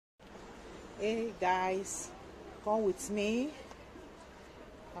Hey guys, come with me.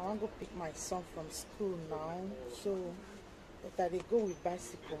 I want to go pick my son from school now, so but I go with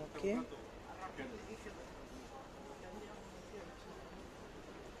bicycle, okay?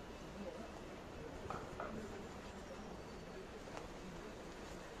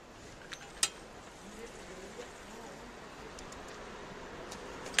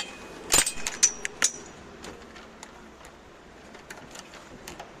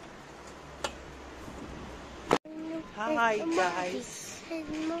 Hi guys,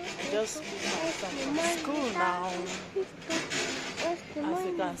 just picked my son from school now. As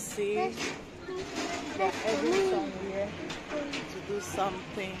you can see, they're heading somewhere to do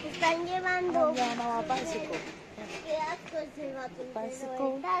something. I'm on our bicycle.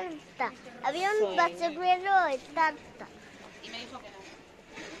 Bicycle. Había un pasajero y tarta.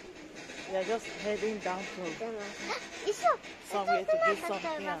 We are just heading down to somewhere to do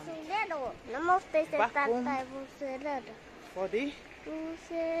something. Back home for the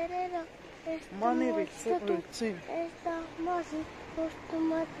morning routine. I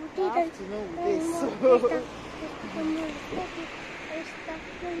have to know this.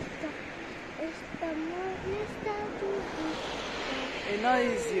 It's not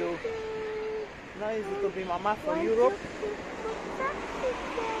easy. Not easy to be mama for Europe.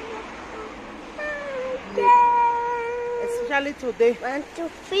 Especially today. 1, 2,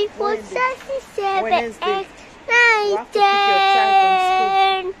 3, 4, 5, 6, 7, Wednesday. 8, 9, You have to pick your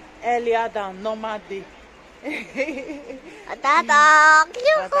child 10. from school earlier than normal day. Patata.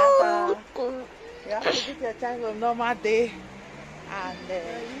 Patata. You have to pick your child from normal day and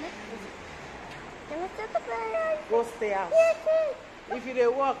go stay out. If you dey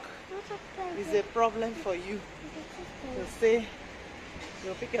work, it's a problem for you to say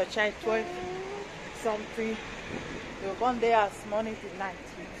you pick your child 12 something. You come there as morning to night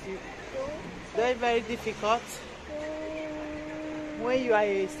with you. Very, very difficult when you are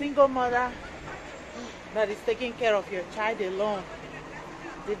a single mother that is taking care of your child alone.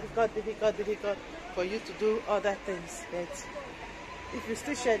 Difficult for you to do other things. But if you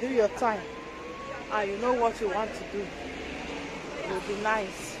still schedule your time and you know what you want to do, it will be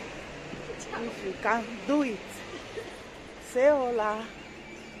nice. If you can't do it, say hola.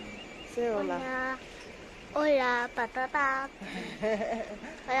 Say hola. Hola, patata.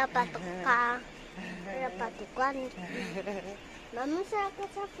 Hola, patuca. Hola, patucan. Vamos a la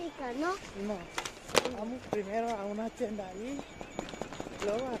casa africana, ¿no? No. Vamos primero a una tienda ahí,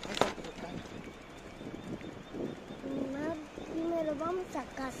 luego a casa africana. Primero vamos a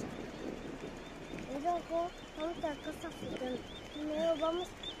casa. Y luego vamos a la casa africana. Primero vamos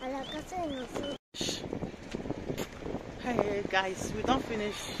a la casa de nosotros. Hey guys, we don't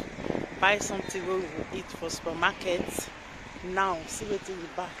finish buy something we will eat for supermarket. Now, see what we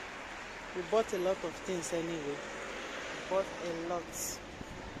buy. We bought a lot of things anyway. Bought a lot.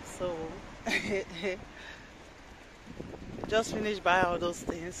 So, just finished buy all those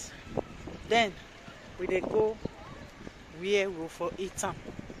things. Then, we dey go where we for eat them.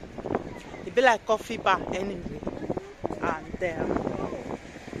 It be like coffee bar anyway. And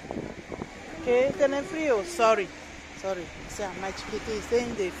okay, can I free you? Sorry. See, my chicken is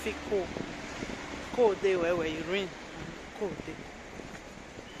saying they feel cold day where you rain, cold day.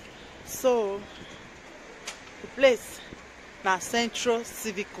 So the place now Central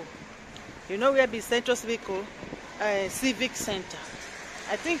Civico. You know where be Central Civico? Civic Center.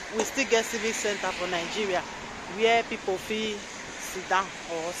 I think we still get Civic Center for Nigeria where people feel sit down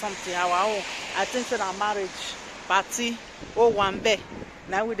or something. Our own. I think that our marriage party or one bed.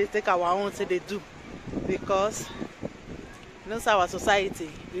 Now we take our own say they do because you know our society,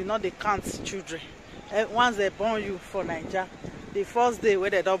 you know they count children. Once they born you for Nigeria, the first day where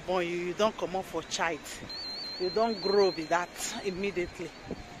they don't born you, you don't come up for child. You don't grow with that immediately.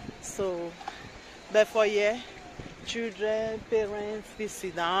 So, but for children, parents, they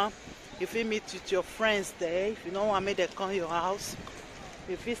sit down. If you meet with your friends there, if you don't want me to come to your house,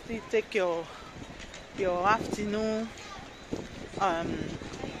 if you still take your afternoon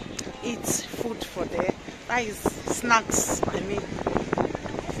eat food for there. That is snacks. I mean,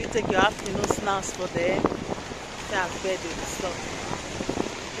 if you take your afternoon snacks for there, that's bed and stuff.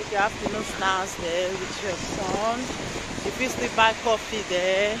 Take your afternoon snacks there with your son. If you still buy coffee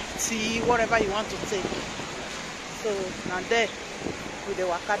there, tea, whatever you want to take. So now there, with the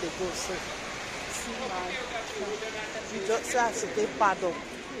waka they go. So see now, you just say to take paddle.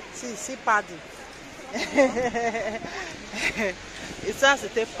 See paddle. It's just to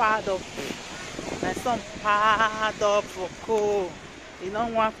take paddle. My son pad up for coal. He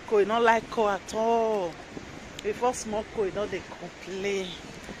don't want coal, he don't like coal at all. Before smoke coal, he don't they complain.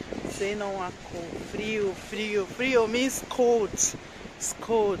 say no one cold. Frio, frio, frio means cold. It's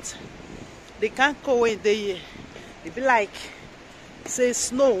cold. They can't go in the year. It be like say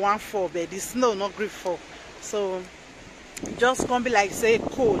snow one fall, but the snow not grip fall. So just gonna be like say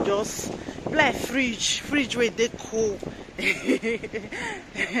cold, just be like fridge where they cool. It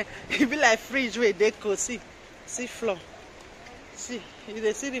be like fridge where they cool. See floor. See, you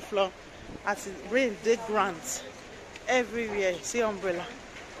they see the floor as it rain they grant everywhere. See umbrella.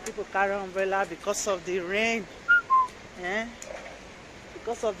 People carry umbrella because of the rain. Eh?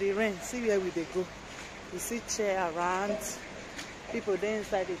 Because of the rain. See where we they go. You see chair around. People there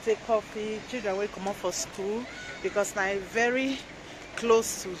inside they take coffee. Children will come out for school because now very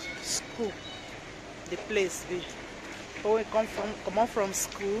close to school. The place be. But when come out from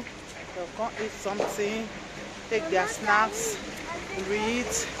school, they'll come eat something, take their snacks, read,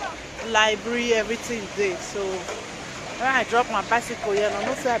 library, everything there. So when I drop my bicycle here, I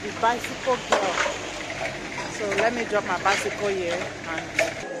know say I be bicycle girl. So let me drop my bicycle here and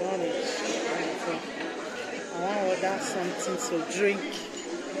run it. I want to order something to drink.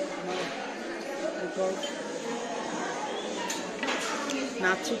 Because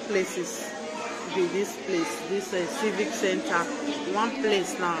now two places be this place, this civic center. One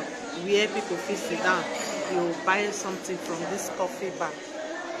place now where people fit sit down. You buy something from this coffee bar.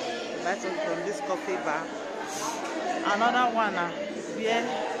 You buy something from this coffee bar. Another one where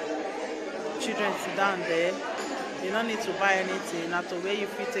children sit down there. You don't need to buy anything. Not to where you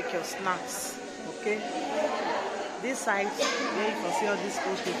fit take your snacks. Okay. This side where you can see all these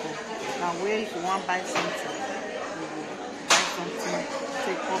old people. Now where if you want to buy something, you will buy something,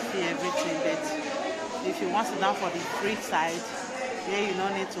 take coffee, everything. But if you want to sit down for the free side, where you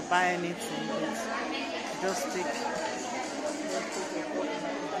don't need to buy anything, but just take.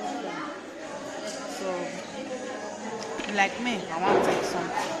 So like me, I want to take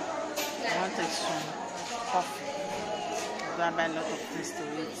something. I want to take some coffee. I buy a lot of things to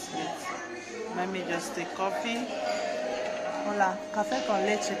eat. But let me just take coffee. Hola, café con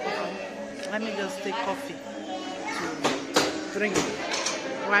leche, coffee. Let me just take coffee to drink.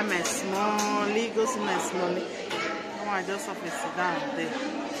 Why my small go see my small. Come on, just have to sit down there.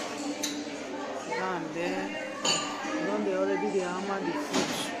 Sit down there. Don't they already the hammer the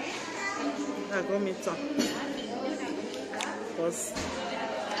food? I go meet up. Because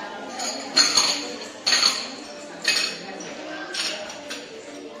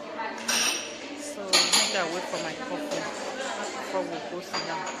I wait for my coffee before we go sit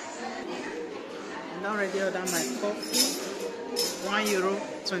down. I already ordered my coffee.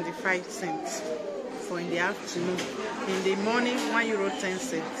 €1.25 for in the afternoon. In the morning,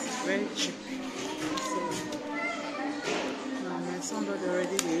 €1.10. Very cheap. So now my son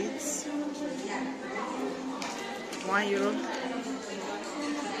already eats.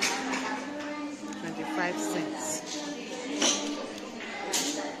 €1.25.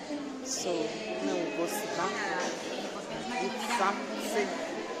 So now we'll go sit down and eat something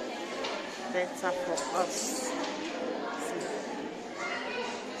better for us.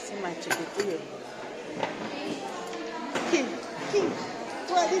 See my chicken. King,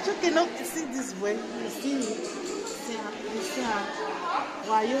 why did you cannot see this way? You see her.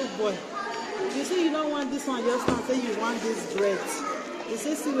 Why you boy? You see you don't want this one, just now say you want this bread. You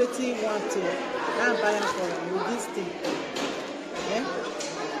say see what you want to. I'm buying for you with this thing. Yeah?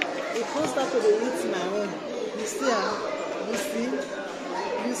 It first start to eat my own. You see her? You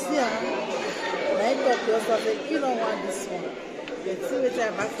see her? I talk to yourself, you don't want this one. But see what I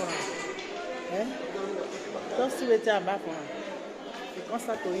buy for her. Eh? Just see what I buy for her. You can't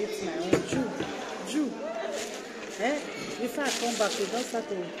start to eat my own. Jew. Eh? If I come back, you don't start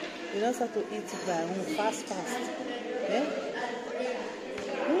to eat it by own fast. Eh?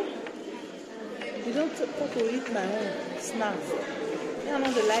 You don't start to eat my own snacks. I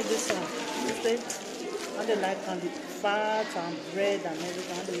don't like this one. Instead, I don't like the fat and bread and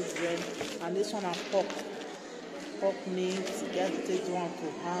everything. I don't eat bread. And this one is pork meat. You have to take one to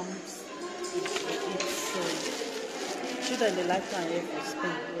hams. It's children they like to eat for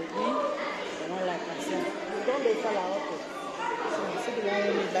Spain. With me, they don't like myself. You don't let fall out. So I see the one I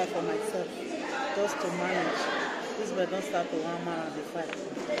need buy for myself, just to manage. This bird don't start to 1 man and the fight.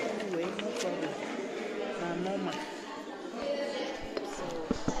 Anyway, no problem. Now normal.